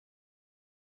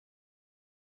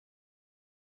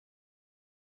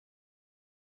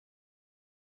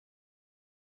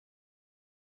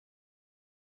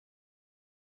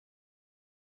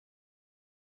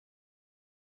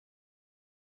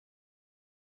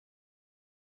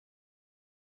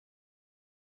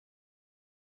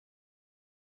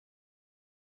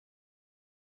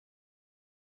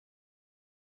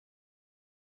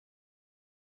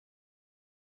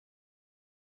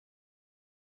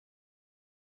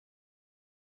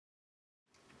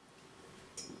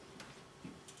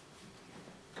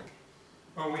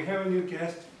Well, we have a new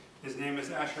guest. His name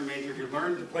is Asher Major, who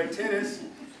learned to play tennis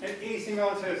at Acing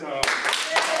Autism.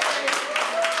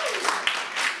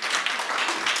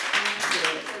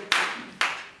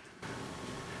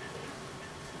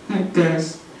 Hi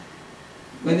guys,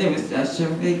 my name is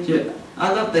Asher Major.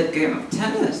 I love the game of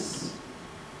tennis.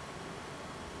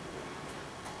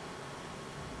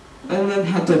 I learned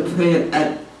how to play it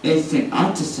at Acing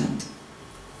Autism.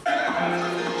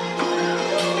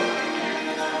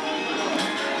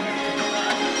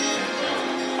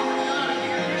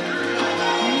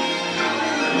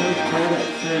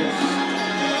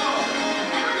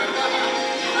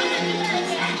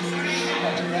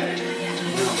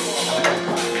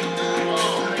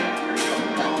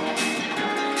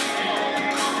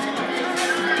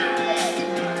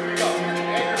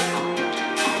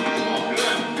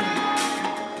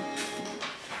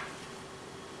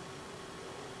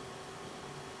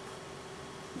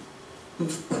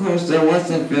 Of course, I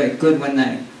wasn't very good when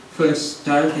I first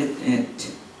started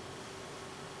it.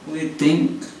 What do you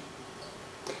think?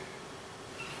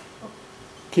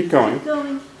 Keep going. Keep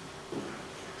going.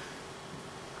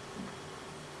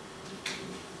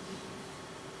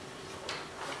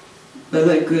 But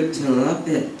I grew to love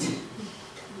it.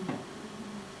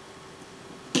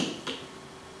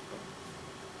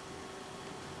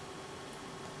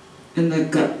 And I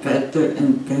got better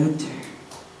and better.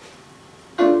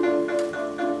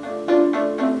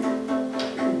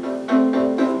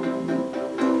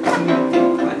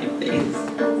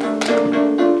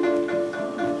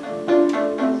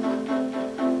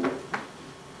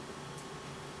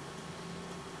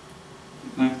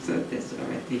 I've said this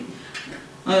already.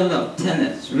 I love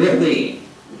tennis, really,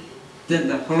 than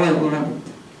the whole world.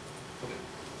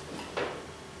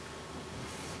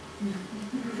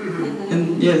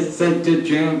 And yes, I do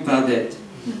dream about it.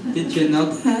 Did you know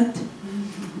that?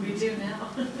 We do now.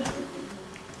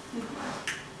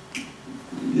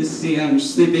 You see, I'm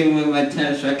sleeping with my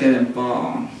tennis racket and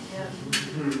ball.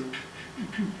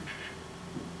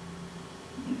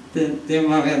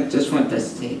 Then I just want to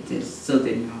say this so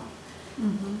they know.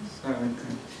 Sorry,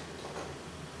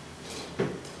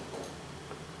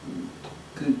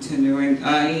 continuing,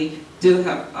 I do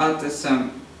have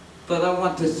autism, but I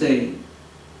want to say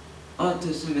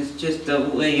autism is just the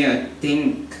way I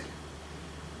think.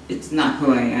 It's not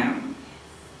who I am.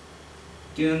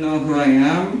 Do you know who I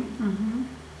am?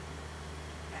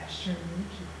 Asher.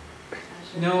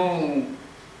 No.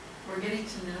 We're getting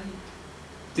to know you.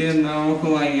 Do you know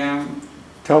who I am?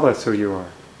 Tell us who you are.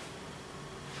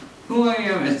 Who I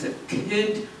am is a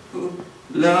kid who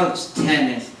loves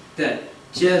tennis that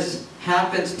just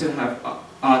happens to have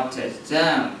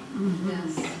autism.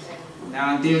 Yes.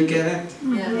 Now, do you get it?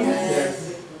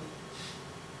 Yes.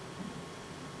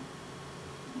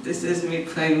 This is me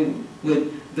playing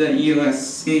with the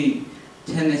USC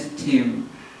tennis team.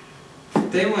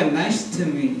 They were nice to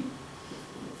me.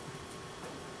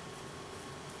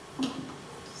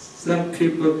 Some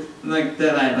people like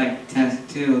that I like tennis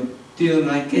too. Do you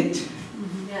like it?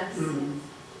 Yes.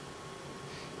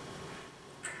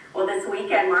 Well, this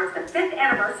weekend marks the 5th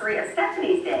anniversary of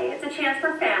Stephanie's Day. It's a chance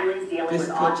for families dealing This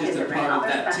with coach is a autism and part of other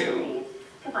that special too. needs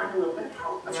to find a little bit of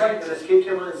help. That's right, and as Cape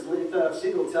Carolina's Letha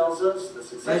Siegel tells us, the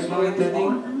success Right, story is Daddy?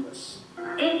 on endless.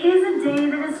 It is a day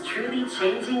that is truly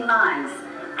changing lives.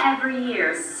 Every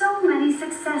year, so many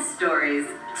success stories,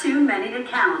 too many to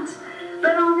count.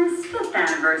 But on this 5th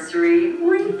anniversary,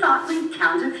 we thought we'd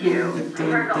count a few.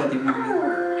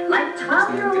 Like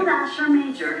 12-year-old Asher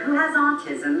Major, who has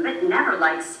autism but never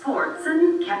liked sports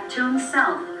and kept to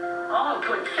himself. Oh,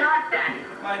 good shot, Daddy.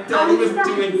 My daddy was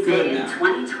doing good In now.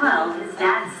 2012, his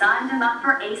dad signed him up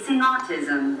for Acing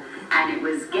Autism, and it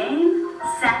was game,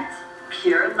 set,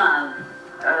 pure love.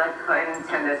 I like playing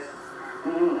tennis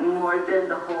more than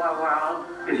the whole world.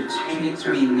 It changed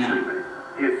me now.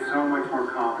 He has so much more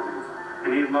confidence,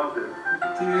 and he loves it.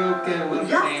 Do you get what I'm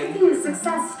Just a saying? few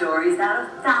success stories out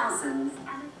of thousands.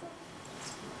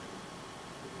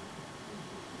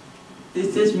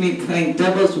 This is me playing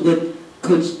doubles with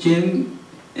Coach Jim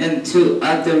and 2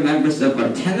 other members of our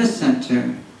tennis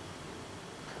center.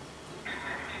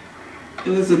 It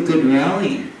was a good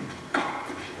rally.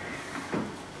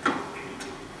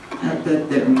 I bet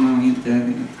they were mommy and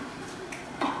daddy.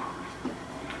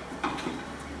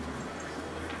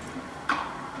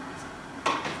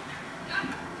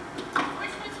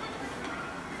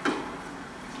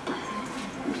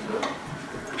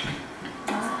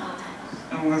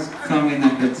 Someone's coming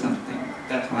up with something.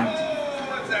 That's one.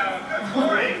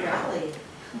 Rally.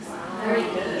 Very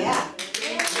good. Yeah.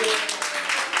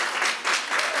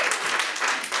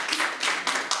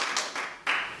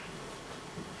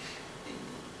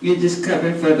 You just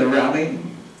covered for the rally?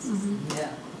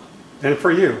 Yeah. And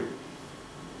for you.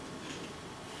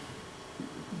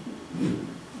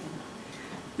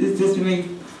 This is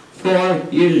me 4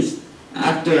 years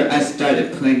after I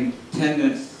started playing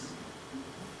tennis.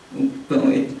 But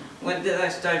wait, when did I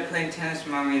start playing tennis,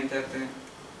 Mommy and Dada?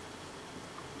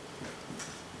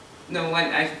 No,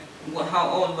 how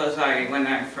old was I when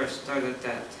I first started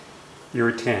that? You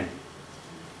were 10.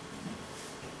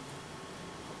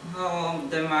 How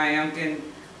old am I? I'm getting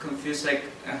confused, like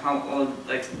how old,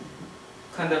 like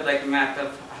kind of like math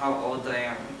of how old I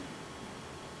am.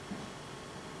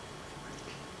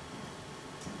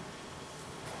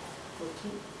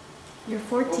 You're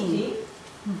 14.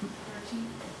 14?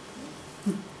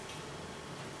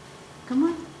 Come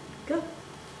on, go.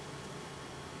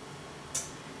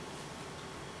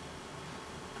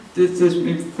 This is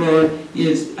me 4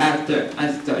 years after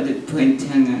I started playing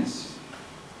tennis.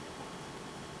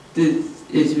 This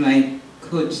is my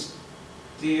coach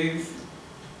Steve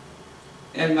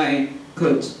and my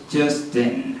coach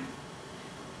Justin.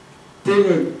 They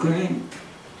were great.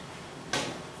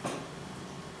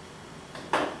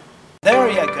 There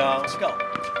you go. Let's go.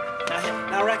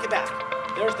 Now rack it back.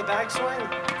 There's the backswing,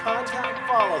 contact,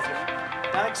 follow through.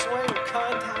 Backswing,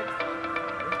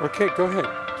 contact. Okay, go ahead.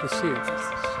 Let's see it.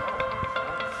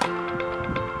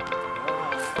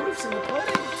 Proof's in the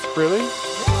pudding. Really?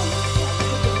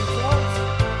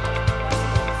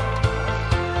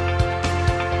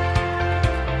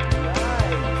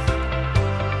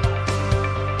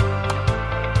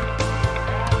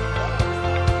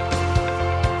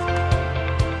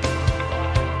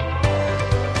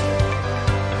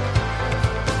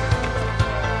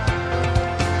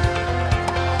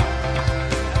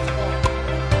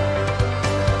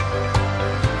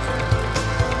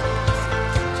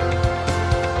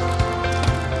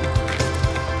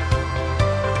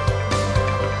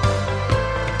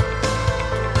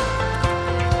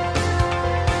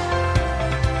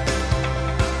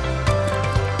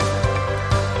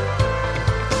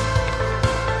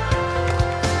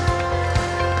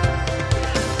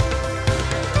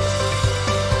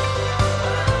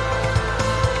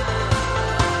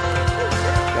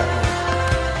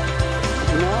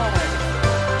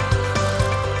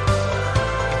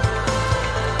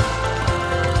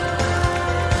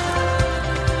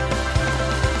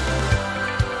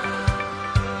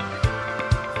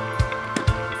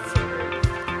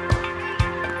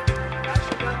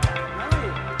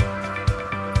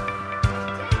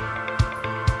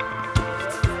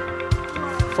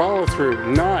 Follow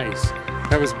through. Nice.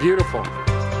 That was beautiful.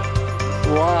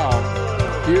 Wow.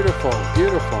 Beautiful,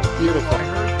 beautiful, beautiful.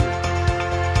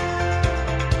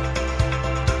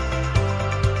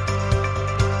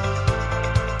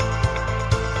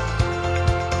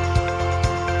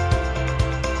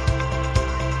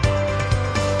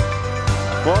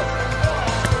 What?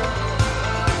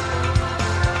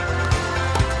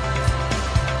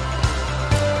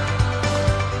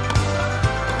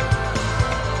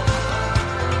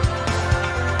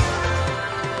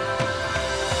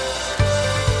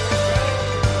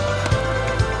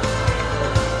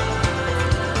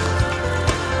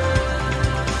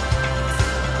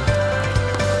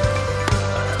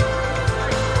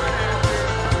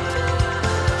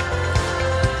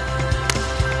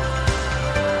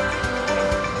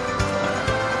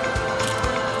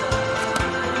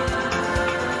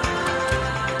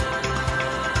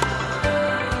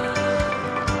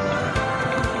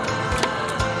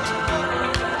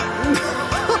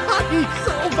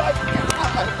 Oh my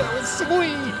God, that was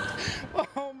sweet.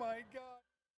 Oh my God.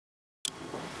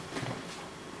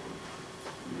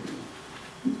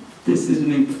 This is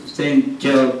me saying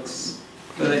jokes,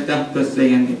 but I don't have to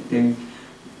say anything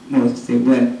mostly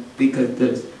because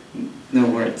there's no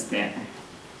words there.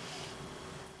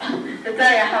 To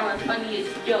tell you how much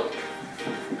funniest joke.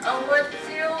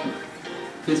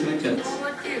 Here's my jokes.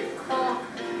 What do you call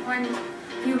when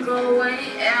you go away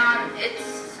and it's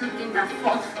something that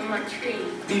falls from a tree?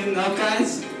 Do you know,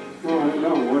 guys? Oh, I don't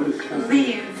know. What is that?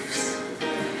 Leaves.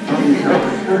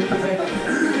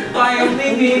 Bye, I'm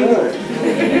leaving.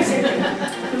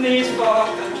 Leaves fall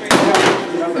off the tree.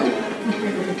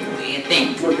 What do you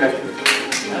think? Look at you.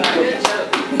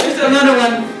 Here's another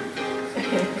one.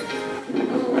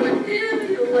 What do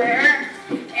you wear?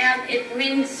 And it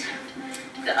means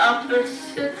the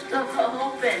opposite of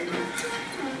open.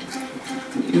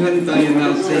 Even though you're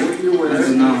not sick, I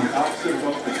don't know.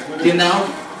 Do you know?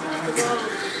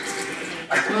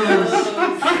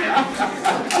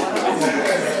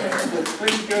 That's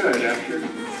pretty good, actually.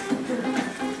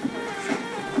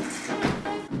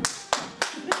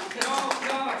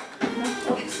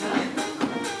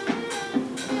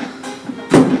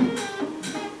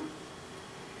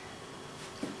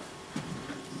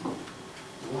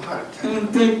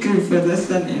 Thank you for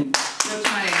listening. That's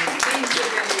my thank you,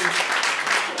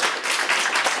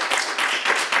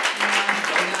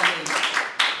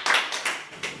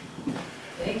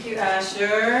 Thank you,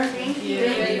 Asher. Thank you.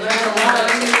 You learned a lot.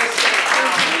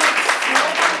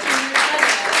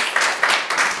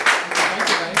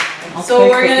 So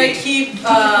we're gonna keep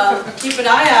an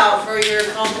eye out for your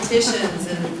competitions,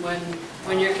 and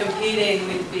when you're competing,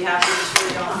 we'd be happy to cheer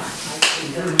you on.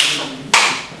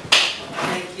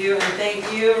 Thank you, and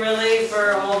thank you really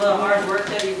for all the hard work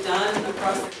that you've done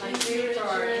across the country for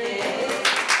our kids.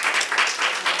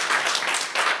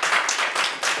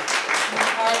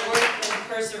 Hard work and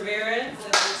perseverance. It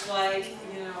looks like,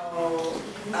 you know,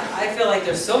 I feel like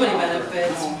there's so many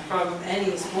benefits from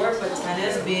any sport, but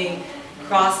tennis being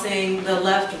crossing the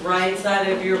left-right side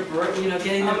of your, you know,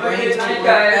 getting the brain to work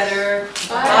better.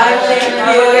 Bye, thank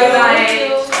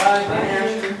you. Bye.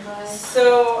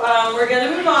 So we're going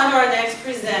to move on to our next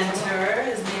presenter.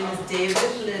 His name is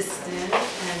David Liston,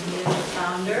 and he is the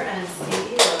founder and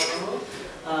CEO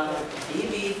of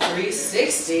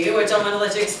BB360, which I'm going to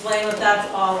let you explain what that's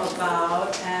all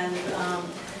about. And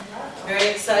very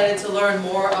excited to learn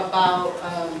more about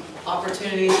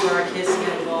opportunities for our kids to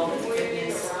get involved in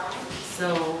fitness.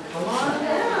 So come on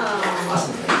down.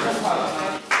 Awesome.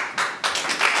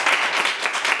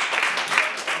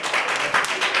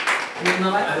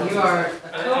 You are a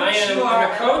coach.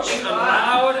 I'm a coach. I'm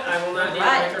loud. I will not need a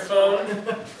microphone.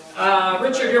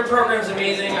 Richard, your program's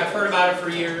amazing. I've heard about it for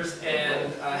years,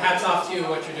 and hats off to you and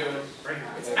what you're doing.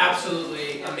 It's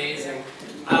absolutely amazing.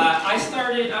 I'm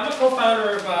a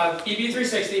co-founder of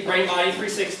BB360, Brain Body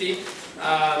 360,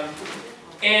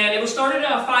 and it was started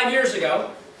 5 years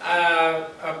ago.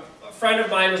 A friend of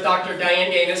mine was Dr.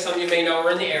 Diane Gaines. Some of you may know her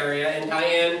in the area, and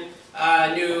Diane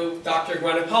knew Dr.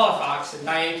 Gwen Palafox, and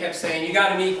Diane kept saying, you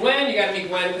gotta meet Gwen,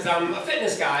 because I'm a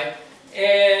fitness guy.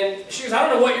 And she goes, I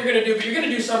don't know what you're gonna do, but you're gonna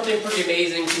do something pretty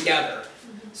amazing together.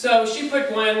 So she put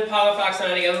Gwen Palafox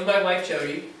and I together with my wife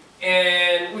Jody,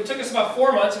 and it took us about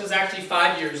 4 months. It was actually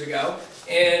 5 years ago.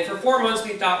 And for 4 months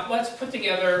we thought, let's put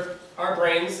together our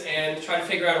brains and try to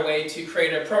figure out a way to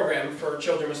create a program for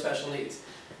children with special needs.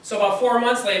 So about 4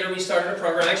 months later, we started a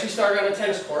program. I actually started on a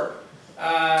tennis court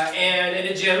and in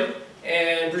a gym.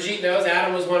 And Brigitte knows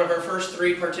Adam was one of our first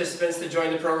 3 participants to join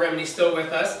the program, and he's still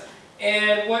with us.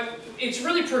 And it's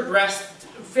really progressed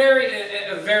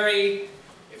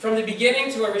from the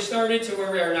beginning to where we started to where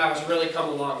we are now has really come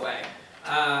a long way.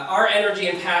 Our energy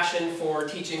and passion for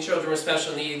teaching children with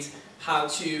special needs how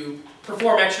to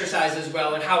perform exercises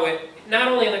well, and how it, not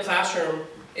only in the classroom,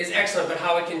 is excellent, but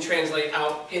how it can translate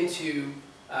out into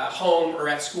home or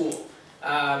at school.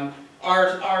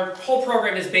 Our whole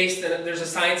program is based in, there's a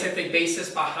scientific basis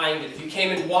behind it. If you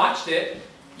came and watched it,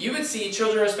 you would see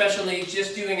children with special needs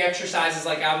just doing exercises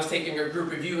like I was taking a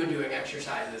group of you and doing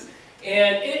exercises.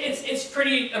 And it's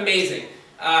pretty amazing.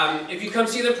 If you come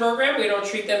see the program, we don't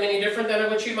treat them any different than I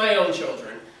would treat my own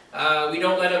children. We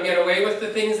don't let them get away with the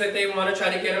things that they want to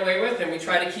try to get away with, and we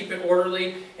try to keep it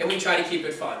orderly, and we try to keep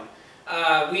it fun.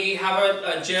 We have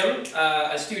a gym,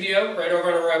 a studio right over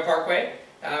on Arroyo Parkway,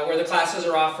 where the classes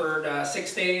are offered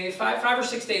 6 days, 5 or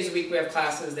 6 days a week. We have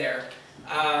classes there.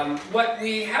 What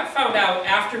we have found out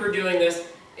after we're doing this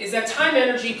is that time,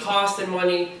 energy, cost, and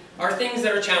money are things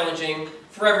that are challenging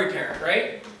for every parent,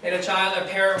 right? And a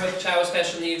parent with a child with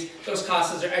special needs, those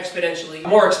costs are exponentially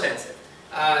more expensive.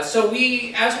 So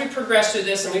as we progress through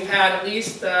this, and we've had at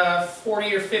least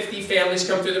 40 or 50 families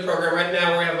come through the program. Right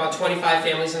now we have about 25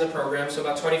 families in the program, so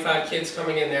about 25 kids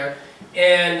coming in there.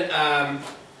 And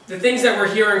the things that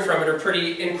we're hearing from it are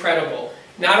pretty incredible.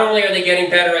 Not only are they getting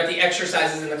better at the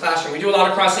exercises in the classroom, we do a lot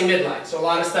of crossing midline, so a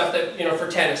lot of stuff that, you know, for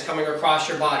tennis, coming across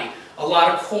your body, a lot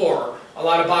of core, a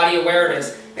lot of body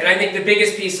awareness, and I think the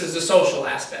biggest piece is the social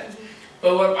aspect.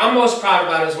 But what I'm most proud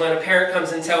about is when a parent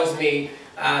comes and tells me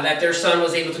that their son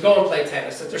was able to go and play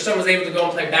tennis, that their son was able to go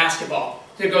and play basketball,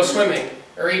 to go swimming,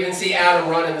 or even see Adam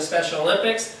run in the Special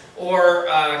Olympics, or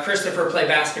Christopher play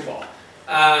basketball.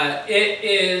 It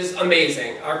is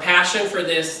amazing. Our passion for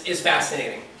this is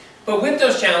fascinating. But with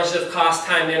those challenges of cost,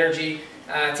 time, energy,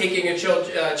 taking your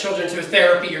children to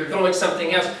therapy or going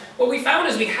something else, what we found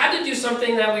is we had to do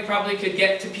something that we probably could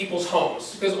get to people's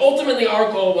homes. Because ultimately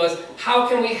our goal was, how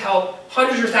can we help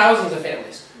hundreds or thousands of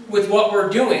families with what we're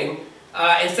doing,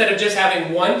 instead of just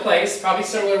having one place, probably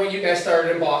similar to what you guys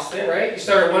started in Boston, right? You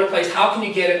started one place, how can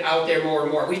you get it out there more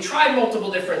and more? We tried multiple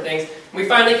different things, and we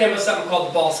finally came up with something called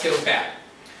the Ball Skills Bag.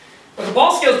 Well, the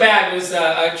Ball Skills Bag was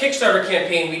a Kickstarter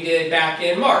campaign we did back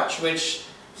in March, which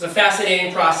was a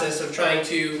fascinating process of trying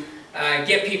to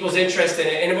get people's interest in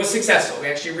it, and it was successful. We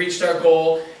actually reached our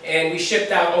goal, and we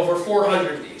shipped out over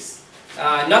 400 of these.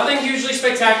 Nothing hugely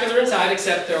spectacular inside,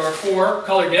 except there are 4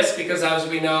 color discs, because as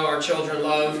we know, our children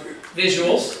love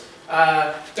visuals.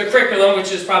 The curriculum,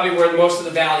 which is probably where most of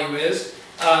the value is,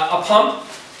 a pump,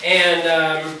 and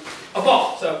a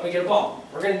ball. So we get a ball.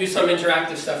 We're going to do some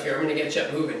interactive stuff here. I'm going to get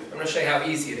Chet moving. I'm going to show you how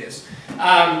easy it is.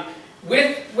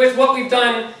 With what we've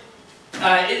done,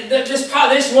 this was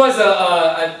probably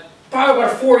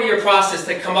about a 4-year process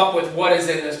to come up with what is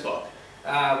in this book.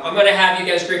 I'm going to have you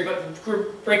guys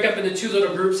break up into 2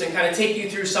 little groups and kind of take you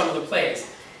through some of the plays.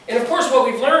 And of course, what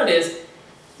we've learned is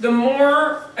the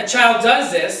more a child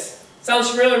does this, sounds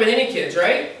familiar with any kids,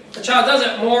 right? A child does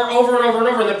it more over and over and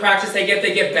over in the practice, they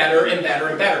get better and better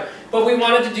and better. But we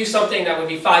wanted to do something that would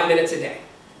be 5 minutes a day.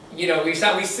 You know, we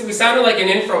sounded like an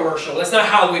infomercial. That's not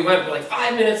how we went. We're like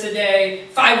 5 minutes a day,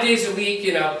 5 days a week,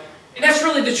 you know. And that's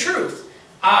really the truth.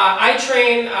 I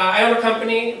own a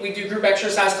company. We do group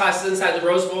exercise classes inside the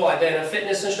Rose Bowl. I've been a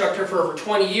fitness instructor for over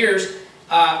 20 years.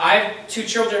 I have 2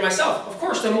 children myself. Of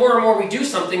course, the more and more we do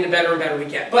something, the better and better we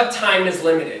get. But time is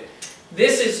limited.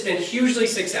 This has been hugely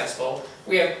successful.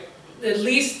 We have at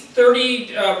least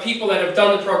 30 people that have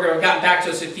done the program and gotten back to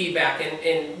us with feedback,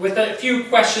 and with a few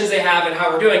questions they have and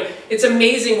how we're doing. It's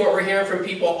amazing what we're hearing from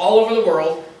people all over the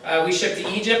world. We ship to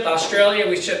Egypt, Australia,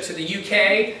 we ship to the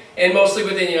UK, and mostly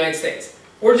within the United States.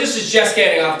 We're just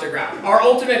getting off the ground. Our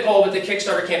ultimate goal with the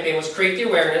Kickstarter campaign was create the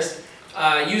awareness,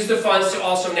 use the funds to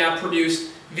also now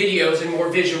produce videos and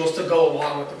more visuals to go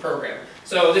along with the program.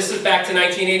 So this is back to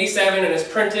 1987 and it's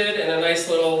printed in a nice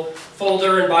little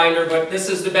folder and binder, but this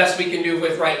is the best we can do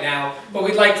with right now. But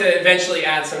we'd like to eventually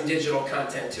add some digital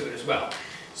content to it as well.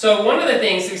 So one of the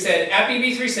things we said, at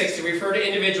BB360, we refer to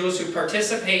individuals who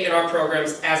participate in our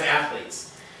programs as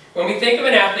athletes. When we think of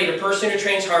an athlete, a person who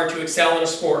trains hard to excel in a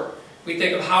sport, we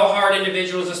think of how hard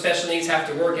individuals with special needs have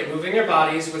to work at moving their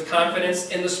bodies with confidence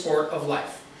in the sport of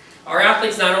life. Our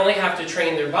athletes not only have to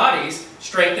train their bodies,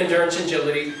 strength, endurance, and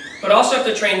agility, but also have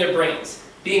to train their brains,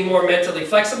 being more mentally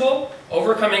flexible,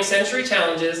 overcoming sensory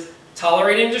challenges,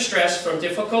 tolerating distress from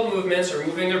difficult movements or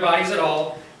moving their bodies at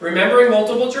all, remembering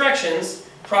multiple directions,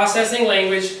 processing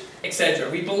language, etc.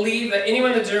 We believe that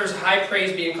anyone that deserves high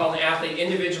praise being called an athlete,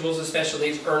 individuals with special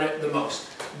needs earn it the most.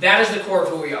 That is the core of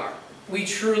who we are. We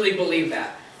truly believe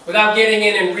that. Without getting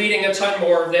in and reading a ton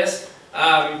more of this,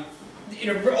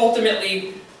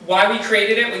 ultimately, why we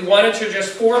created it, we wanted to address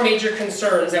 4 major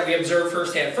concerns that we observed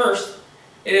firsthand. First,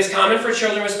 it is common for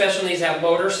children with special needs to have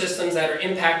motor systems that are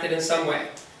impacted in some way.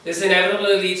 This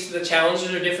inevitably leads to the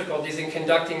challenges or difficulties in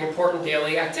conducting important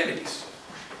daily activities.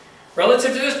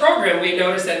 Relative to this program, we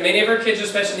noticed that many of our kids with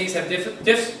special needs have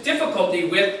difficulty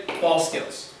with ball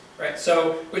skills, right?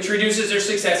 So, which reduces their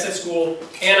success at school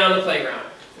and on the playground.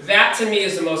 That, to me,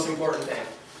 is the most important thing.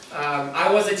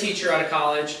 I was a teacher out of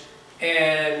college,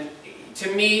 and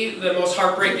to me, the most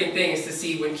heartbreaking thing is to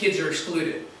see when kids are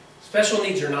excluded. Special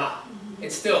needs are not.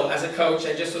 It's still, as a coach,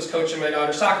 I just was coaching my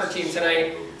daughter's soccer team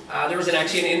tonight. There was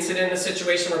actually an incident in a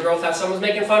situation where a girl thought someone was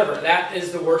making fun of her. That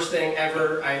is the worst thing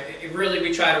ever.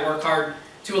 We try to work hard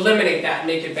to eliminate that and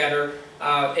make it better.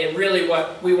 And really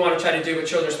what we want to try to do with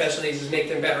children with special needs is make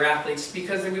them better athletes,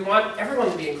 because we want everyone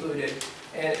to be included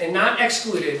and not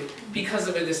excluded because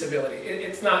of a disability.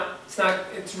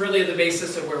 It's really the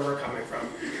basis of where we're coming from.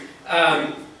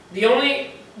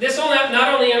 This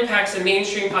not only impacts the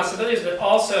mainstream possibilities, but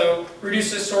also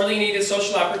reduces sorely needed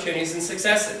social opportunities and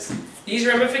successes. These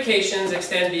ramifications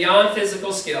extend beyond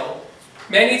physical skill,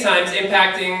 many times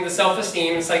impacting the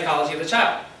self-esteem and psychology of the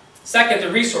child. Second, the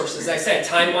resources, as I said,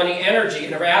 time, money, energy,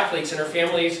 and our athletes and our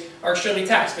families are extremely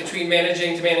taxed. Between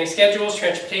managing demanding schedules,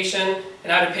 transportation,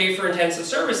 and how to pay for intensive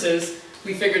services,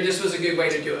 we figured this was a good way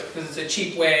to do it, because it's a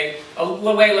cheap way, a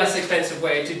way less expensive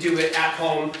way to do it at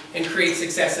home and create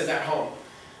successes at home.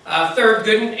 Third,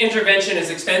 good intervention is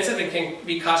expensive and can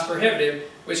be cost prohibitive,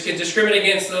 which can discriminate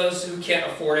against those who can't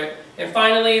afford it. And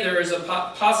finally, there is a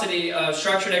paucity of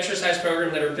structured exercise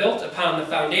programs that are built upon the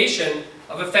foundation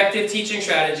of effective teaching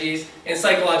strategies and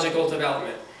psychological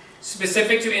development,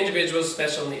 specific to individuals with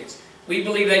special needs. We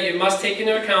believe that you must take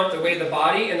into account the way the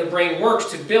body and the brain works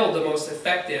to build the most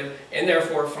effective and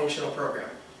therefore functional program.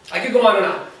 I could go on,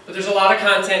 but there's a lot of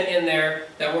content in there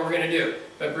that what we're going to do.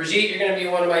 But Brigitte, you're going to be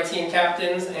one of my team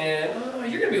captains, and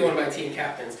you're going to be one of my team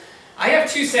captains. I have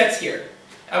 2 sets here.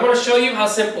 I want to show you how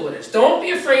simple it is. Don't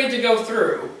be afraid to go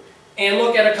through and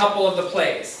look at a couple of the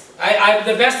plays.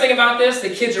 The best thing about this, the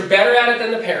kids are better at it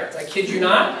than the parents. I kid you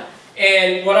not.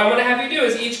 And what I'm going to have you do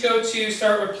is each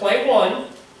start with play 1,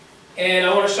 and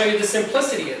I want to show you the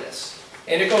simplicity of this.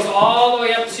 And it goes all the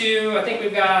way up to, I think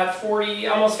we've got 40,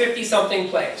 almost 50-something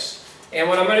plays. And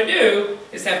what I'm going to do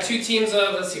is have 2 teams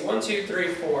of, let's see, 1, 2, 3,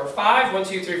 4, 5, 1,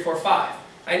 2, 3, 4, 5.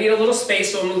 I need a little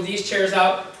space, so I'll move these chairs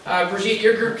out. Brigitte,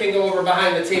 your group can go over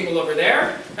behind the table over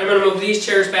there. I'm going to move these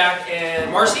chairs back,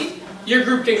 and Marcy, your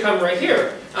group can come right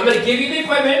here. I'm going to give you the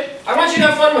equipment. I want you to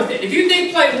have fun with it. If you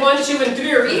think play 1, 2, and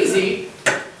 3 are easy,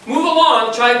 move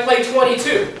along, try and play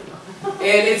 22.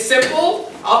 And it's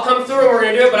simple. I'll come through and we're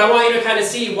going to do it, but I want you to kind of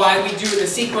see why we do the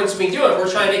sequence we do it. We're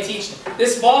trying to teach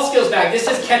this ball skills bag. This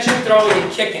is catching, throwing,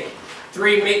 and kicking.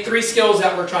 Three skills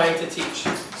that we're trying to teach.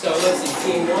 So let's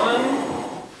see, team 1.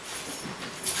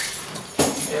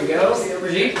 There we go.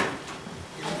 Brigitte.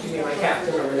 Give me my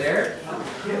captain over there.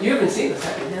 You haven't seen this,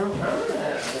 have you? No.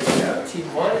 There we go.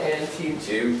 Team 1 and team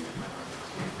 2.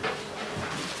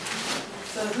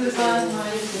 So who's on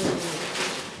my team?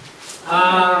 1,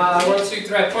 2,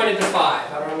 3. I pointed to 5.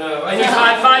 I don't know. I need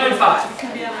 5 and 5.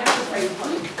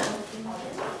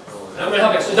 I'm going to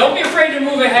help you. So don't be afraid to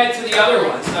move ahead to the other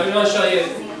ones. I'm going to show you.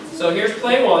 So here's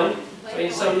play 1. I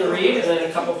need someone to read, and then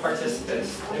a couple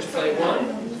participants. Here's play 1,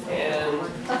 and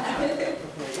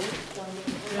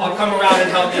I'll come around and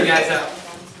help you guys out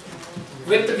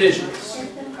with the visuals.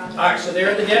 All right. So there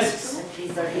are the discs.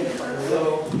 So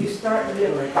You start the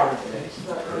middle right there.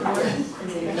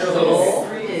 they're a little.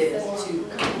 Is to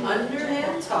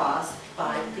underhand toss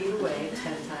 5 feet away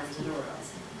 10 times in a row.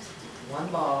 1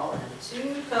 ball and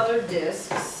 2 colored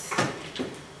discs.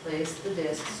 Place the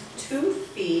discs 2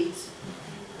 feet,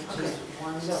 which is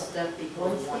 1 step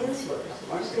equals 1 foot.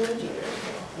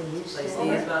 Place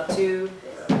these about 2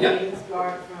 Yep.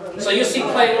 So you'll see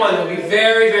play 1 will be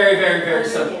very, very, very, very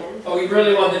simple. But we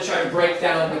really want to try to break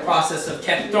down the process of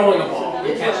throwing a ball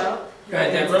and catching. Go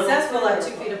ahead, Deborah. Successful at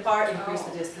 2 feet apart, increase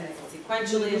the distance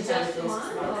sequentially and test this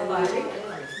multiply.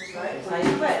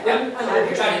 Yep.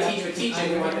 We're trying to teach with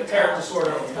teaching. We want the parent to sort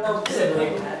of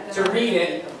sibling to read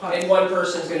it, and one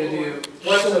person's going to do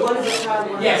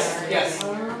one. Yes, yes.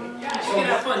 You can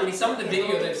have fun. I mean, some of the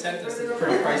video they've sent us is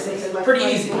pretty priceless. Pretty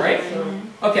easy, right?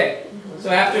 Okay. So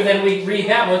after then we read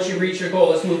that, once you reach your goal,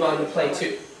 let's move on to play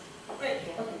 2.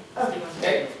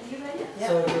 Okay.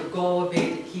 So your goal would be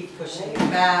to keep pushing it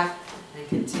back and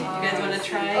continue. You guys want to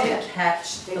try to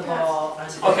catch the ball?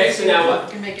 Okay. So now what?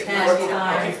 You can make it 10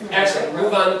 times. Excellent.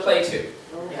 Move on to play 2.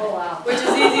 Which is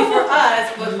easy for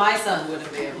us, but my son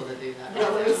wouldn't be able to do that.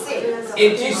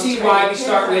 And do you see why we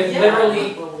start with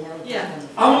literally? Yeah.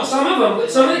 Some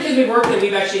of the kids we've worked with,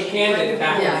 we've actually handed it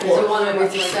back Yeah, and because you forth. want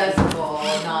to be successful,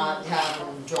 not have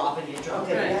them dropping it.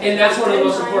 And that's one of the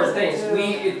most important things.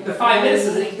 The 5 minutes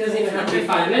it doesn't even have to be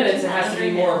 5 minutes. It has to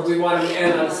be more. We want them to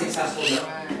end on a successful note.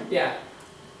 Yeah.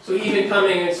 So even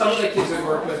coming, and some of the kids we've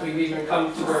worked with, we've even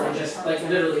come to where we're just like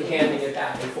literally handing it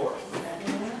back and forth.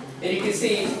 And you can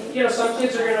see, some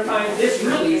kids are going to find this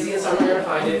real easy, and some are going to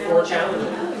find it more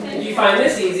challenging. If you find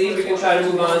this easy, we can try to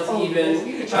move on to even.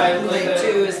 You can try like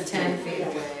Play 2 is 10 feet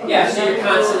away. Yeah, so you're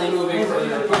constantly moving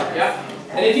further apart. Yeah.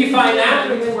 And if you find that,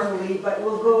 But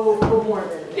we'll go more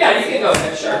than it. yeah, you can go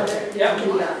there. Sure. Yeah.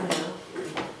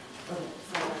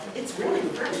 It's really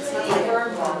firm. It's not like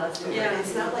firm ball. Yeah.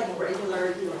 It's not like a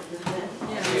regular,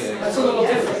 That's a little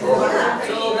different.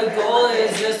 So the goal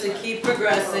is just to keep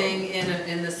progressing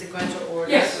in the sequential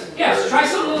order. Yes. Yes. Try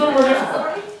something a little more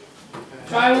difficult.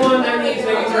 Try one that needs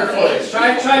maybe 3 or 4 days.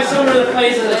 Try someone that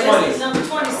plays in the 20s. Number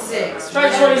 26. Try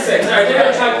 26. All right, they're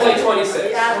going to try to play 26.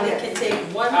 The athlete can take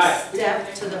 1 right.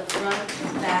 step to the front,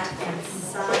 back, and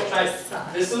side Try. to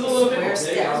side. This is a little bit more.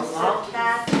 Square There you steps. go. Long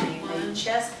catching a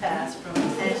chest pass from 10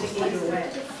 feet away.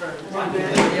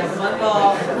 You have 1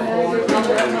 ball for 4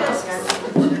 colored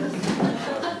discs.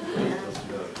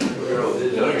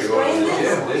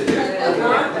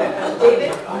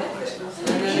 David?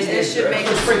 And then this should make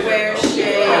a square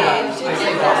shape.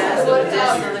 As the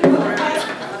disc on the corner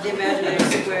of the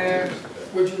imaginary square.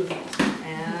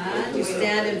 And you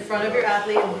stand in front of your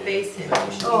athlete and face him. You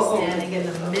should be standing in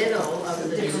the middle of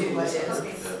the 2 discs.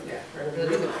 They'll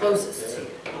be the closest to you.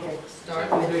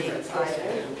 Start with the 5.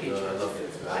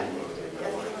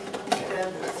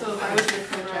 So if I was your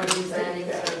coach, I would be standing,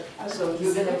 so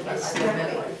you're gonna be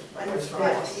standing.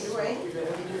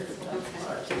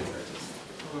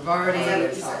 We've already,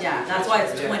 yeah, that's why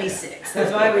it's 26.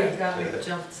 That's why we've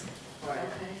jumped. All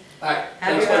right.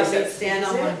 Have your 26. athlete stand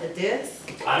on one of the discs.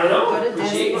 I don't know. Put a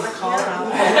disc, Appreciate. call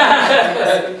out.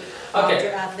 Okay.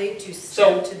 Your athlete to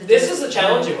So step to the this disc. is a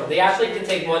challenging one. The athlete can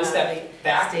take 1 step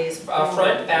back, Stays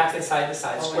front, back, and side to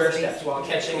side, Always square face steps while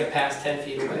catching a pass 10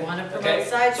 feet away. We want to promote Okay.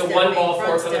 side So stepping, 1 ball, 4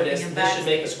 front color stepping, disc. and This back should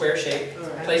make a square shape.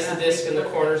 Alright. Place the disc in the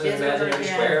corners of the Hands over imaginary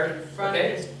hand square. in front of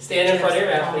Okay. his Stand in front of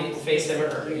your chest. athlete and face him or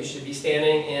her. You should be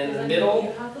standing in the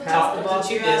middle Pass the ball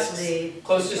two to discs, athlete.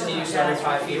 closest to you starting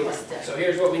 5 feet away. So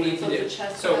here's what we need to do.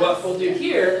 So what we'll do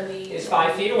here is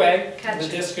 5 feet away. The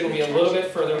disc's going to be a little bit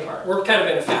further apart. We're kind of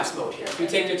in a fast mode here. If you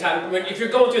take your time, if you're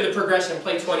going through the progression,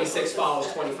 play 26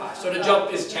 follows 25. So the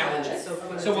jump is challenging.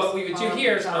 So what we would do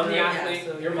here is I'm the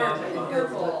athlete, your mom,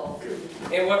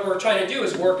 and what we're trying to do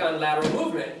is work on lateral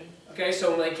movement. Okay,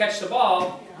 so when they catch the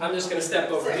ball, I'm just going to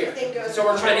step over here. So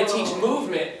we're trying to teach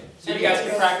movement, so you guys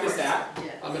can practice that.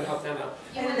 I'm going to help them out.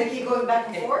 And then they keep going back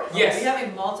and forth? Yes. Are you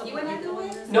having multiple people in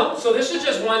this? No, so this is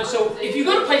just one. So if you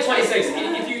go to play 26,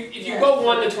 if you go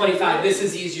 1 to 25, this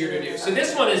is easier to do. So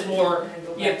this one is more,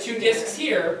 you have 2 discs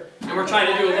here, and we're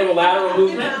trying to do a little lateral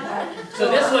movement. So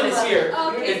this one is here.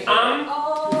 If I'm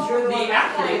the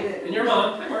athlete, and your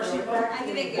mom, hi Marcy,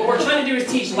 what we're trying to do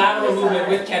is teach lateral movement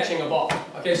with catching a ball.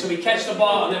 Okay, so we catch the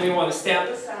ball, and then we want to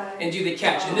step and do the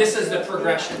catch. And this is the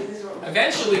progression.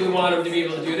 Eventually, we want them to be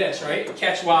able to do this, right?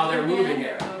 Catch while they're moving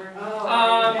there.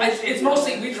 It's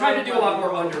mostly, we try to do a lot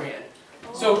more underhand.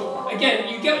 So again,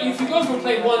 if you go from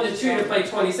play 1 to 2 to play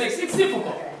 26, it's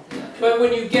difficult. But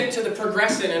when you get to the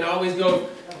progression and always go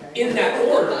in that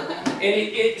order, and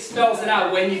it spells it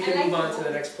out when you can move on to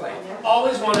the next play.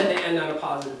 Always wanted to end on a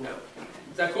positive note.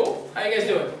 Is that cool? How you guys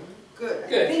doing? Good.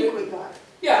 Good. I think we got it.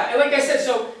 Yeah, and like I said,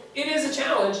 so it is a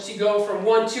challenge to go from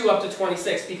 1-2 up to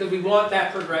 26 because we want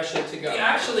that progression to go. We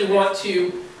actually want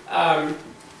to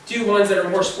do ones that are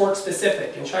more sport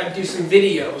specific and try to do some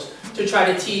videos to try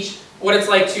to teach what it's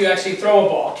like to actually throw a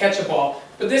ball, catch a ball.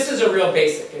 But this is a real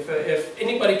basic. If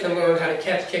anybody can learn how to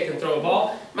catch, kick, and throw a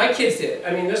ball, my kids did.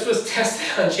 I mean, this was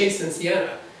tested on Chase and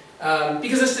Sienna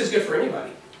because this is good for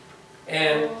anybody.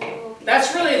 And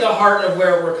that's really the heart of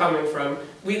where we're coming from.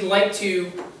 We'd like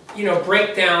to,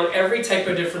 break down every type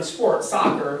of different sport,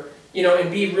 soccer,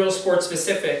 and be real sport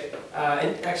specific.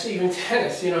 And actually even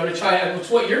tennis, to try,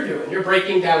 it's what you're doing. You're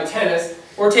breaking down tennis.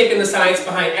 We're taking the science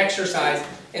behind exercise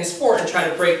and sport and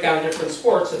trying to break down different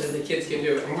sports so that the kids can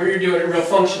do it. And we're doing it real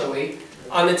functionally.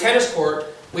 On the tennis court,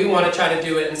 we want to try to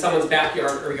do it in someone's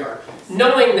backyard or yard.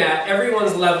 Knowing that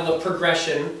everyone's level of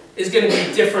progression is going to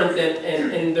be different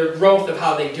in the growth of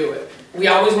how they do it. We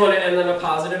always want to end on a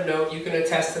positive note. You can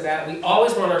attest to that. We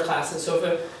always want our classes.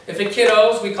 So if a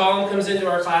kiddo, we call him, comes into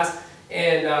our class,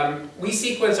 and we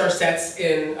sequence our sets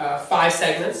in 5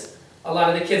 segments. A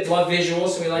lot of the kids love visuals,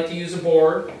 so we like to use a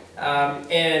board.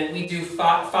 And we do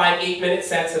 5 8-minute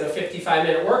sets and a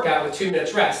 55-minute workout with 2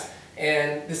 minutes rest.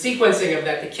 And the sequencing of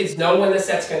that, the kids know when the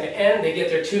set's going to end, they get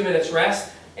their 2 minutes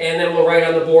rest, and then we'll write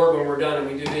on the board when we're done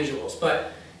and we do visuals.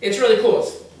 But it's really cool.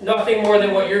 It's nothing more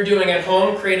than what you're doing at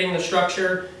home, creating the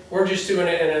structure. We're just doing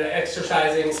it in an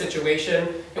exercising situation,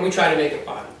 and we try to make it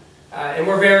fun. And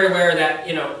we're very aware that,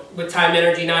 with time,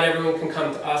 energy, not everyone can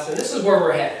come to us, and this is where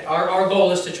we're headed. Our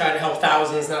goal is to try to help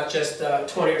thousands, not just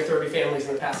 20 or 30 families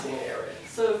in the Pasadena area.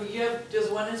 So does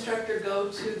one instructor go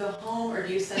to the home, or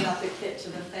do you send out the kit to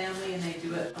the family and they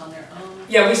do it on their own?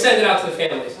 Yeah, we send it out to the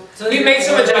families. So we made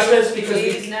some adjustments because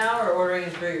these now, or ordering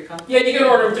it through your company? Yeah, you can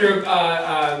order them through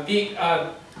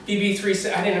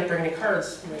BB3. I didn't bring any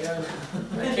cards. Oh my God.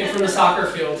 I came from the soccer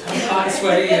field. I'm hot and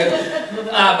sweaty.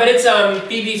 But it's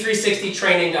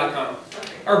bb360training.com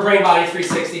or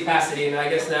BrainBody360 Pasadena. I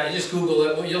guess now you just Google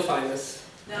it. Well, you'll find this.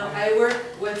 Now, I work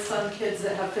with some kids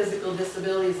that have physical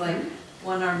disabilities, like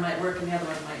one arm might work and the other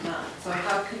one might not. So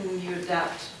how can you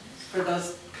adapt for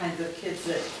those kinds of kids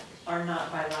that are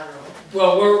not bilateral?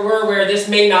 Well, we're aware this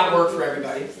may not work for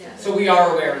everybody. Yeah. So we are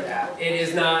aware of that.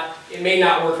 It may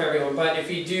not work for everyone, but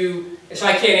if you do, so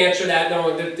I can't answer that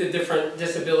knowing the different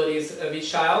disabilities of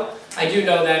each child. I do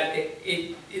know that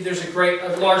there's a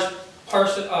large part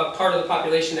of the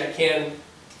population that can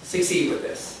succeed with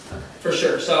this. For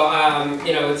sure. So,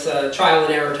 it's a trial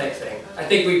and error type thing. I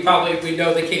think we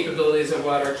know the capabilities of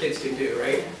what our kids can do,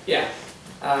 right? Yeah.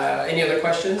 Any other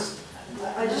questions?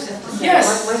 I just have to say,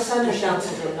 yes. my son has Down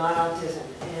syndrome, not autism.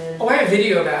 And Oh, I have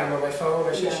video about him on my phone.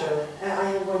 I should show. I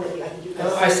have one that I can do.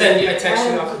 I text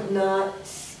you off. Could not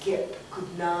skip,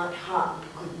 could not hop,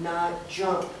 could not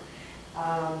jump.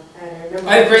 And I remember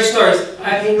I have great stories. I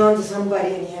hang on to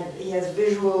somebody and he has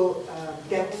visual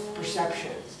depth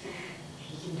perceptions.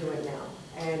 He can do it now.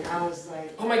 And I was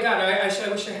like, Oh my God, I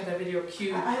wish I had that video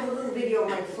queued. I have a little video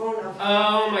on my phone of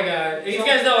Oh my God. If you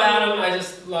guys know Adam, I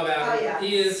just love Adam. Oh, yeah.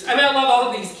 He is, I love all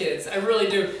of these kids. I really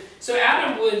do. So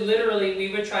Adam would literally,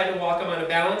 we would try to walk him on a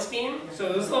balance beam.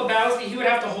 So this little balance beam, he would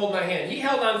have to hold my hand. He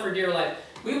held on for dear life.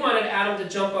 We wanted Adam to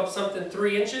jump up something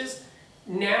 3 inches.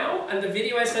 Now, and the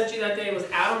video I sent you that day was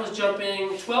Adam was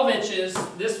jumping 12 inches, one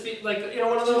of those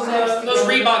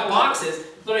Reebok boxes,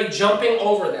 literally jumping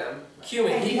over them,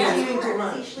 queuing. And He can, to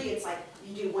run. Usually it's like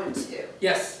you do 1, 2.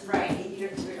 yes. Right, you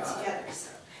don't do it together. So.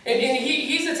 And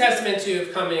he's a testament to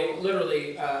coming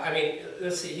literally, I mean,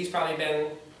 let's see, he's probably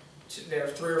been there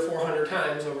 300 or 400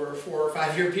 times over a 4 or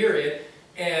 5 year period,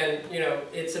 and you know,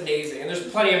 it's amazing. And there's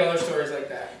plenty of other stories like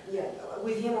that. Yeah,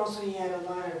 with him also he had a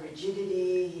lot of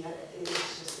rigidity, it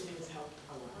has helped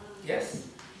a lot. Yes,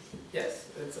 yes.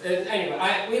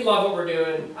 Anyway, we love what we're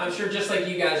doing. I'm sure just like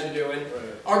you guys are doing.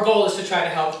 Our goal is to try to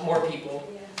help more people.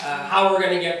 How we're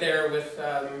going to get there with,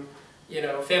 you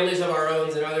know, families of our own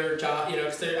and other jobs, you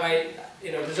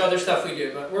know, there's other stuff we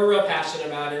do, but we're real passionate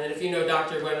about it. And if you know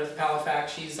Dr. Gwyneth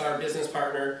Palafax, she's our business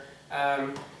partner.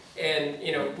 And,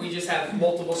 you know, we just have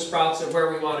multiple sprouts of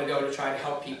where we want to go to try to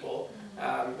help people.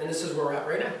 And this is where we're at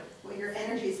right now. Well, your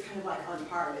energy is kind of like on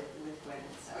par with Gwen,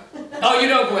 so. Oh, you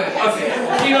know Gwen.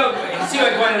 Okay. You know Gwen. See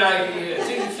what Gwen and I,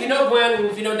 if you know Gwen,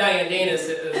 if you know Diane Danis,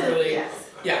 it's really,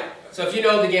 yeah. So if you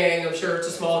know the gang, I'm sure it's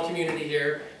a small community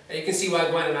here. You can see why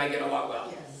Gwen and I get along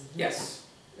well. Yes.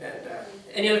 And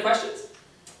any other questions?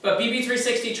 But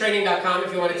bb360training.com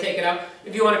if you want to take it up.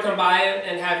 If you want to come by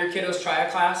and have your kiddos try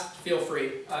a class, feel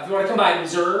free. If you want to come by and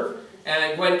observe,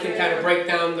 and Gwen can kind of break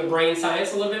down the brain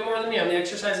science a little bit more than me. I'm the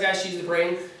exercise guy, she's the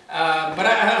brain. But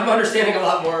I'm understanding a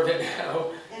lot more of it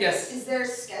now. And yes. Is there a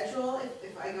schedule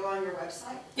if I go on your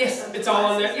website? Yes, it's all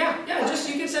on there. Yeah, just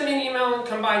you can send me an email and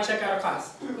come by and check out a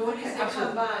class. But when you say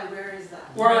come by, where is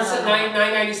that? We're on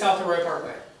 990 South Arroyo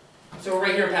Parkway. So we're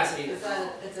right here in Pasadena. Is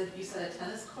that, you said a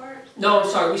tennis court? No, I'm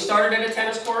sorry, we started at a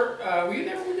tennis court. Were you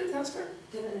there when we did a tennis court?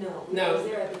 No. No. Was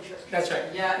there at the church? That's right.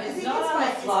 Yeah, it's not on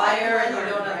a flyer and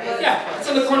you don't have. Yeah, it's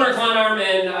on the corner of Glenarm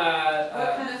and.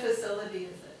 What kind of facility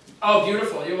is it? Oh,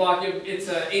 beautiful. You walk, it's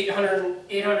a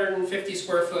 850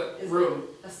 square foot room.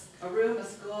 A room, a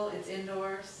school, it's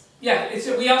indoors? Yeah,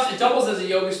 it doubles as a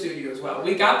yoga studio as well.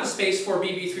 We got the space for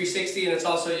BB360 and it's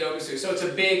also a yoga studio, so it's a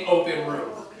big open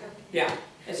room. Yeah,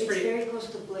 it's pretty. Very close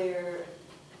to Blair,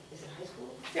 is it high school?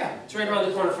 Yeah, it's right around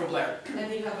the corner from Blair.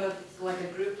 And you have like a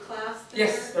group class there?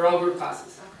 Yes, they're all group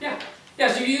classes. Yeah.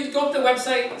 Yeah, so you go up the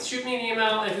website, shoot me an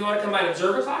email, and if you want to come by and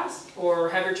observe a class or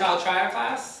have your child try a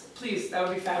class, please, that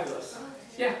would be fabulous.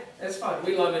 Yeah, it's fun.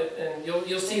 We love it, and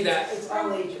you'll see that. It's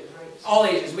all ages, right? All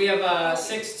ages. We have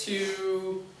 6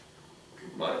 to,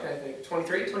 what, I think,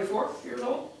 23, 24 years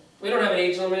old. We don't have an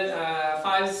age limit.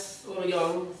 5's a little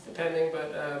young, depending,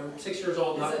 but 6 years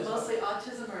old. Is it mostly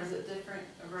autism, or is it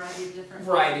a variety of different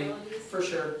Variety, for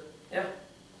sure. Yeah.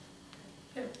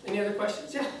 Yeah. Any other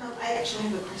questions? Yeah. I actually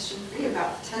have a question for you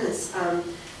about tennis.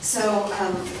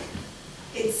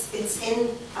 It's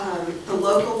in the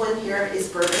local one here is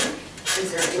Burbank.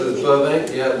 Is there anything? So there's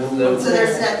Burbank, yeah. No, so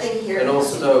there's nothing here. And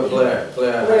also Blair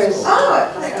High School.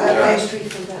 Oh, okay.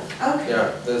 Street from them. Okay.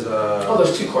 Yeah, there's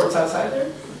there's 2 courts outside there.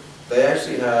 They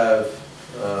actually have.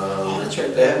 That's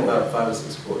right. They have about 5 or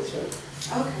 6 courts.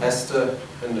 Yeah. Okay. Esther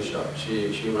Hendershot,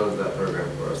 she runs that program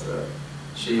for us there.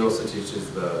 She also teaches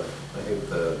the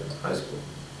high school.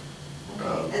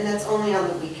 Okay. And that's only on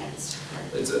the weekends,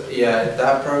 right?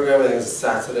 That program I think is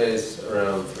Saturdays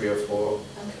around 3 or 4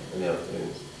 in the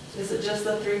afternoons. Is it just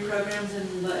the 3 programs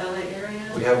in the LA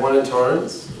area? We have one in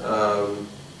Torrance. We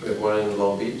have one in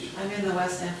Long Beach. I'm in the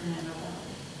West San Fernando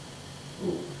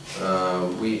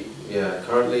Valley.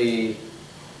 Currently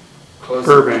close.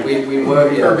 Burbank. We were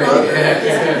Burbank.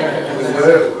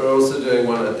 We're also doing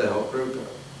one at the Help Group.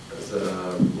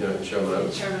 In Sherman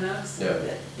Oaks. Sherman Oaks?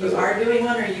 Yeah. You are doing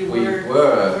one, or you were? We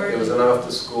were. It was an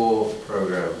after-school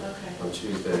program on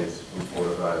Tuesdays from 4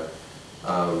 to 5.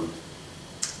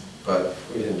 But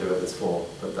we didn't do it this fall.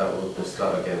 But that will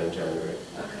start again in January.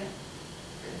 Okay.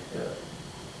 Yeah.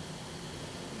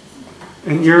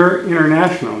 And you're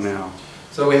international now.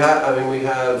 So we have. We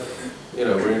have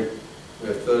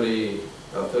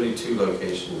 32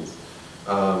 locations,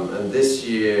 and this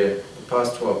year, the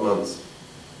past 12 months,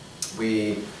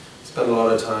 we spent a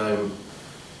lot of time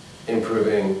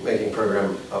making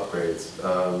program upgrades.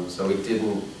 So we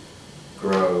didn't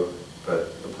grow,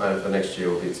 but the plan for next year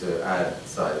will be to add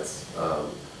sites.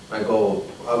 Our goal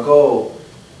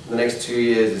in the next 2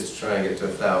 years is to try and get to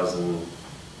 1,000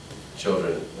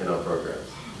 children in our programs.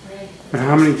 Great. And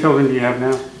how many children do you have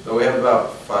now? So we have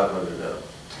about 500 now.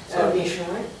 So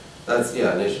nationwide? That's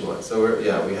nationwide. So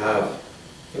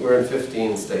we're in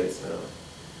 15 states now.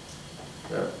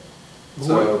 Yeah.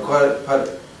 So quite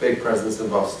a big presence in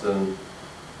Boston,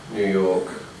 New York,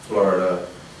 Florida,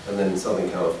 and then Southern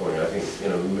California. I think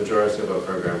the majority of our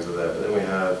programs are there. But then we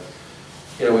have,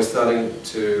 we're starting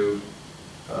to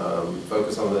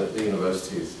focus on the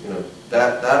universities.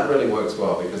 That really works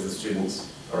well because the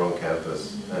students are on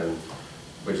campus and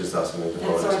we're just asking them to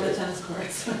volunteer. And so are the tennis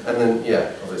courts. And then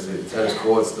obviously the tennis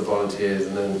courts, the volunteers,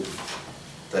 and then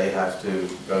they have to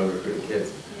go and recruit the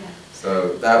kids. Yeah.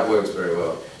 So that works very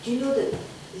well. Do you know that,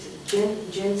 is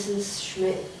it Jensen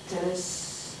Schmidt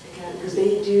Tennis Academy? Because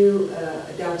they do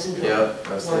a Down syndrome Yeah,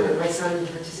 I've seen one. it. My son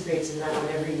participates in that one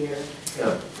every year.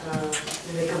 Yeah,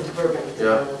 And they come to Burbank.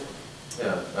 Yeah.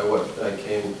 yeah. I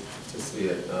came to see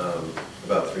it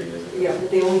about 3 years ago. Yeah,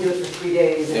 but they only do it for 3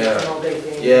 days, and it's an Yeah. all-day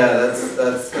thing. Yeah,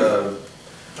 that's.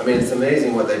 I mean, it's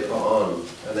amazing what they put on,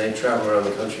 and they travel around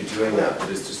the country doing that. But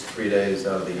it's just 3 days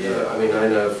out of the year. I mean, I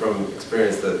know from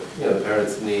experience that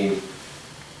parents need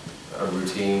a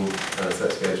routine and a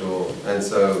set schedule, and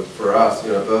so for us,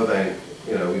 Burbank,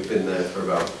 we've been there for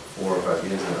about 4 or 5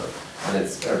 years now, and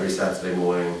it's every Saturday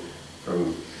morning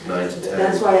from 9 to 10.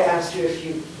 That's why I asked you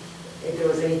if there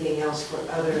was anything else for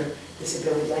other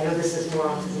disabilities. I know this is more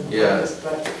autism focused,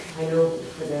 but I know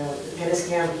for the tennis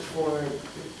camp for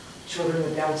children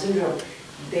with Down syndrome,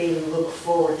 they look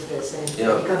forward to this, and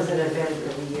it becomes an event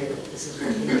every year. This is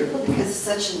what they do. Because it's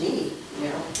such a need,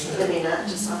 I mean, not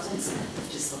just autism,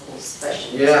 just the whole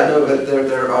special. Yeah, no, but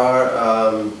there are,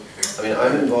 I mean,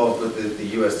 I'm involved with the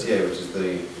USTA, which is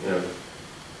the,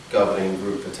 governing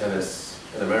group for tennis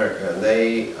in America, and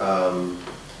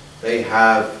they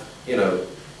have,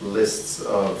 lists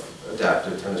of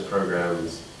adaptive tennis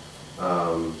programs.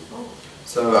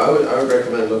 So I would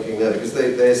recommend looking there, because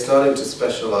they're starting to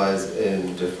specialize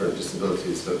in different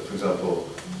disabilities. So, for example,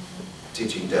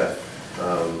 teaching deaf,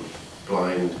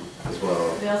 blind as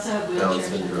well. They also have Down wheelchair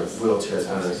syndrome, tennis. wheelchair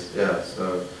tennis, yeah.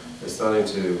 So they're starting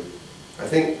to, I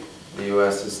think the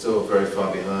US is still very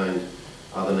far behind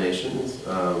other nations,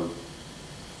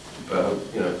 but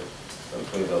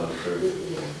hopefully they'll improve.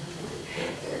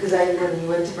 Because when we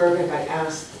went to Burbank, I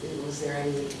asked, was there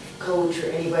any coach or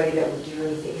anybody that would do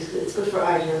anything? It's good for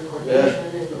eye-hand coordination,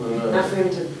 and not for him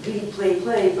to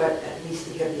play, but at least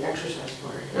to get the exercise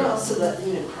part. Well, also that,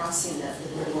 crossing that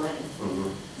line.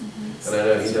 And I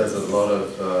know he does a lot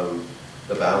of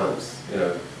the balance,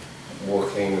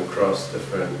 walking across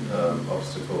different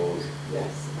obstacles.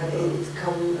 Yes, but it's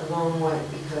come a long way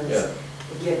because,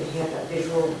 again, he had that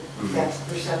visual depth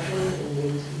perception,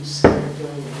 and he's kind of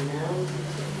doing it now.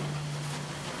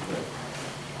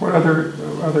 What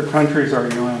other countries are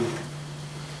you in?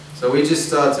 So we just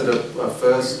started our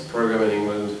first program in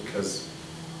England because,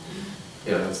 I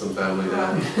have some family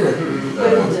there.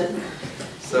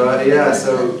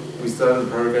 So we started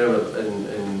the program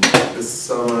in this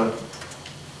summer.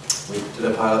 We did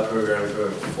a pilot program for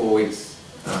 4 weeks.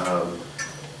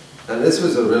 And this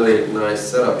was a really nice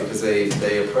setup because they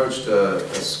approached a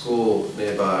school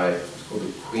nearby. It's called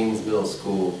the Queen's Mill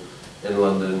School in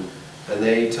London. And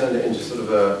they turned it into sort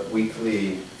of a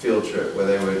weekly field trip where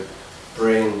they would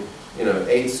bring,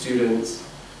 8 students.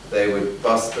 They would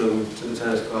bus them to the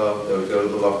tennis club. They would go to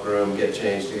the locker room, get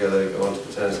changed together, go onto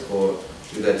the tennis court,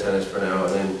 do their tennis for an hour,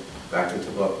 and then back into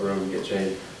the locker room and get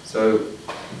changed. So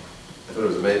I thought it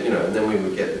was amazing, and then we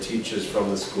would get the teachers from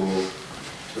the school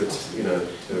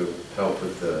to help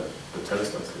with the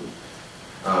tennis lesson.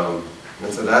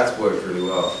 And so that's worked really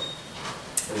well.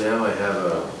 And now I have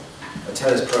a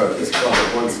tennis pro at this club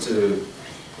that wants to,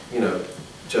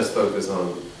 just focus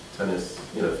on tennis,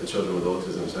 for children with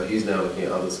autism. So he's now looking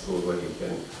at other schools where he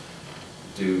can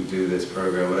do this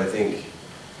program. But I think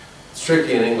it's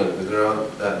tricky in England because there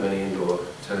aren't that many indoor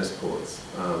tennis courts.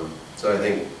 So I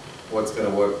think what's going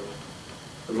to work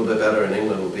a little bit better in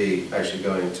England will be actually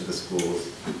going to the schools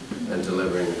and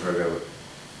delivering the program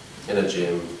in a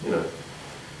gym.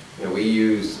 We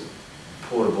use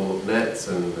portable nets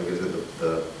and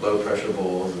the low pressure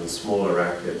balls and smaller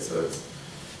rackets. So it's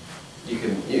we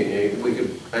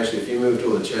could actually, if you moved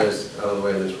all the chairs out of the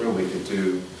way in this room, we could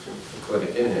do a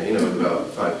clinic in here. With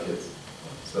about 5 kids.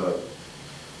 So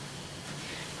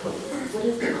What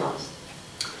is the cost?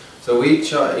 so we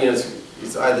charge.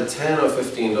 It's either $10 or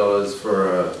 $15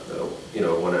 for a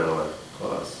 1 hour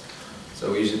class.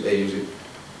 So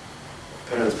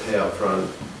parents pay up front,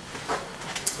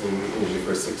 and usually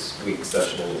for a 6-week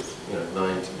session, it's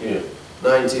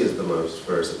 90 is the most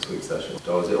for a 6-week session. It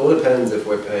all depends if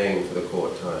we're paying for the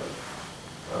court time.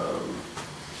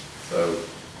 So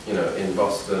in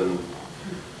Boston,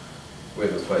 we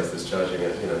have a place that's charging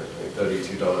it,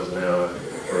 $32 an hour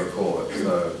for a court.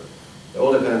 So it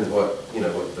all depends what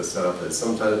the setup is.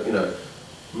 Sometimes,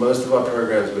 most of our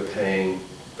programs we're paying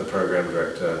the program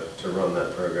director to run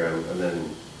that program, and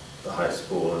then the high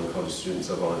school and college students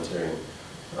are volunteering.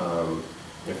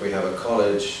 If we have a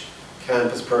college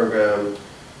campus program,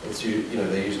 it's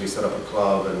they usually set up a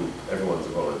club and everyone's a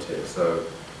volunteer. So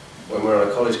when we're on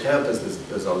a college campus,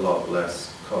 there's a lot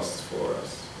less costs for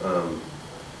us.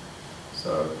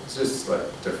 So it's just like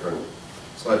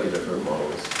slightly different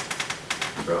models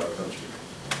throughout the country.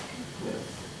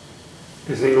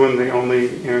 Yeah. Is England the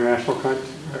only international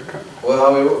country,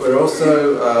 Well, we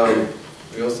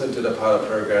also did a pilot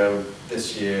program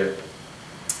this year,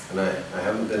 and I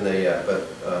haven't been there yet, but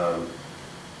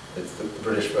it's the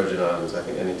British Virgin Islands. I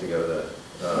think I need to go there.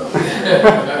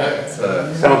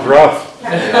 Sounds rough.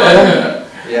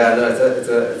 Yeah, no,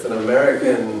 it's an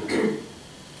American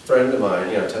friend of mine,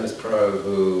 tennis pro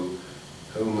who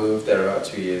moved there about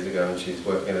 2 years ago, and she's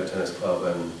working at a tennis club,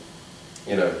 and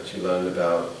she learned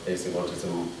about basic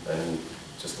autism and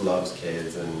just loves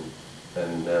kids, and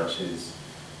now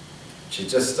she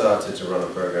just started to run a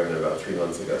program about 3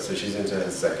 months ago, so she's into her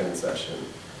second session.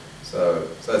 So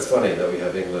it's funny that we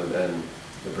have England and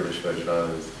the British Virgin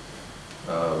Islands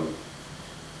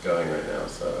going right now.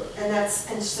 So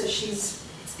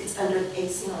so it's under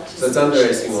Acing Autism. So it's under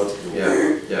Acing Autism,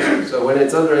 yeah. So when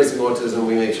it's under Acing Autism,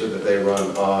 we make sure that they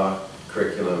run our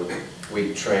curriculum.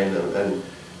 We train them, and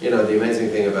the amazing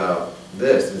thing about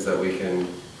this is that we can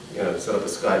set up a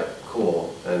Skype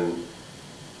call and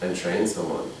train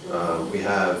someone. We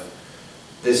have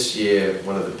this year,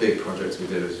 one of the big projects we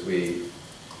did is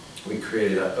we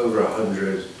created over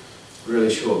 100 really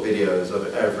short videos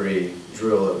of every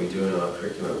drill that we do in our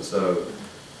curriculum. So,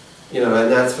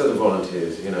 and that's for the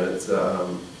volunteers. It's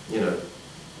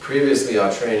previously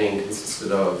our training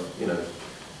consisted of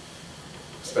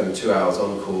spending 2 hours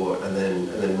on court and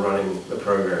then running the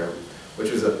program,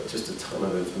 which was just a ton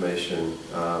of information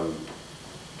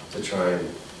to try and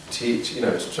teach.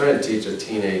 To teach a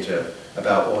teenager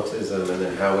about autism, and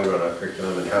then how we run our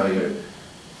curriculum and how you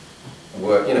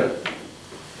work.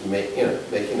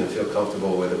 Making them feel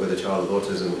comfortable with a child with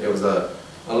autism. It was a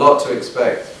lot to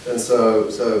expect, and so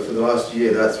for the last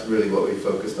year, that's really what we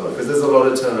focused on, because there's a lot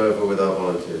of turnover with our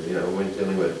volunteers. When we're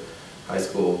dealing with high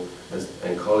school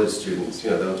and college students,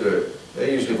 they'll do it.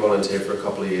 They usually volunteer for a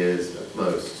couple of years at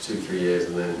most, 2-3 years,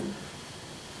 and then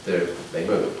they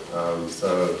move.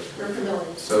 We're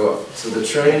familiar. So the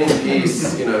training piece,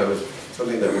 is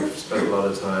something that we've spent a lot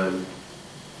of time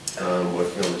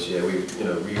working on this year. We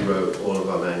rewrote all of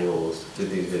our manuals, did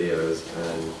these videos,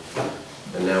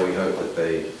 and now we hope that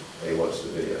they watch the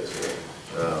videos.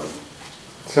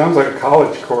 Sounds like a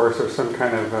college course or some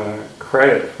kind of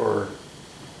credit for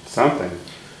something.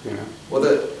 Well,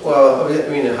 I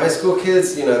mean, high school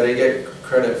kids, they get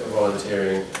credit for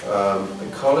volunteering.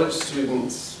 And college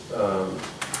students, and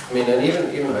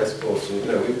even high school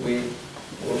students, we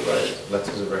will write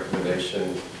letters of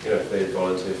recommendation, if they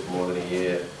volunteer for more than a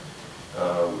year.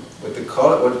 With the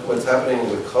what's happening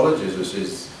with colleges, which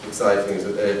is exciting, is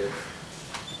that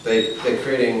they're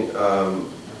creating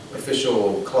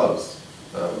official clubs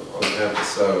on campus.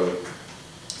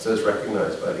 So it's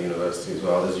recognized by the university as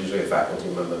well. There's usually a faculty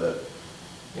member that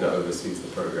oversees the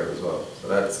program as well. So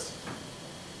that's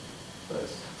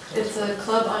nice. It's a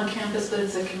club on campus, but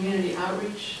it's a community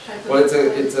outreach type of. Well,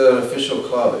 it's an official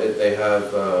club. They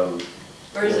have.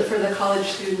 Or is it for the college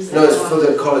students? No, it's for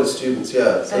the college students.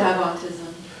 Yeah. That have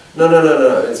autism. No.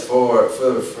 It's for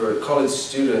college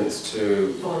students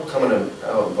to come in and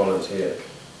out and volunteer.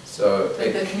 So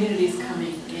like the community's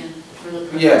coming in for the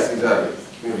program. Yes, exactly.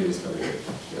 Community's coming in.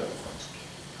 Yeah.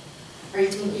 Are you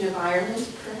thinking of Ireland,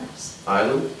 perhaps?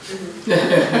 Ireland?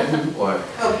 Mm-hmm. Why?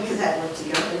 Oh, because I'd like to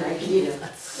go and I can,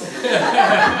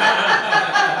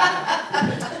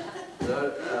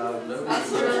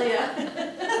 Australia.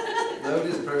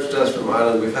 Nobody's approached us from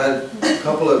Ireland. We've had a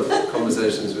couple of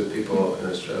conversations with people in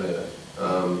Australia,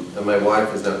 and my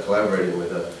wife is now collaborating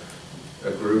with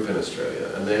a group in Australia,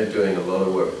 and they're doing a lot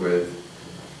of work with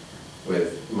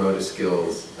motor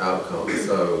skills outcomes.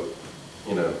 So,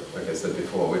 like I said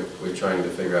before, we're trying to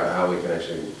figure out how we can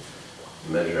actually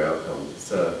measure outcomes.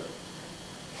 So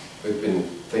we've been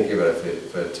thinking about it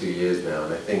for 2 years now,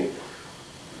 and I think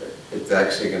it's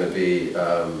actually going to be.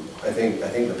 I think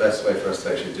the best way for us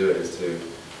to actually do it is to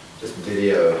just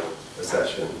video a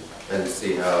session and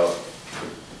see how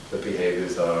the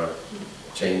behaviors are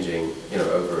changing,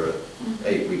 over an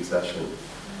 8-week session.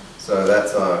 So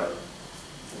that's our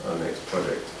next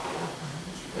project.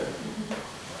 Yeah.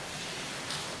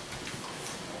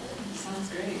 Sounds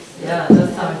great. Yeah, it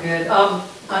does sound good.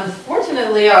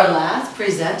 Unfortunately, our last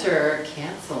presenter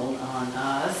canceled on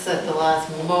us at the last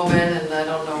moment, and I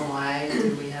don't know why.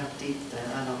 Did we have dates that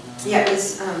I don't know? Yeah, it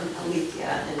was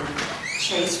Alethea and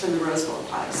Chase from the Roseville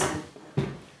Aquatic Center.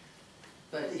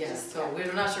 But yeah, so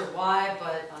we're not sure why,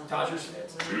 but Dodgers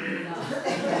fans.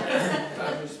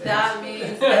 That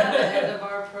means the end of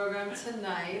our program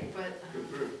tonight. But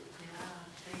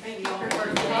yeah, thank you all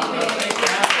for coming.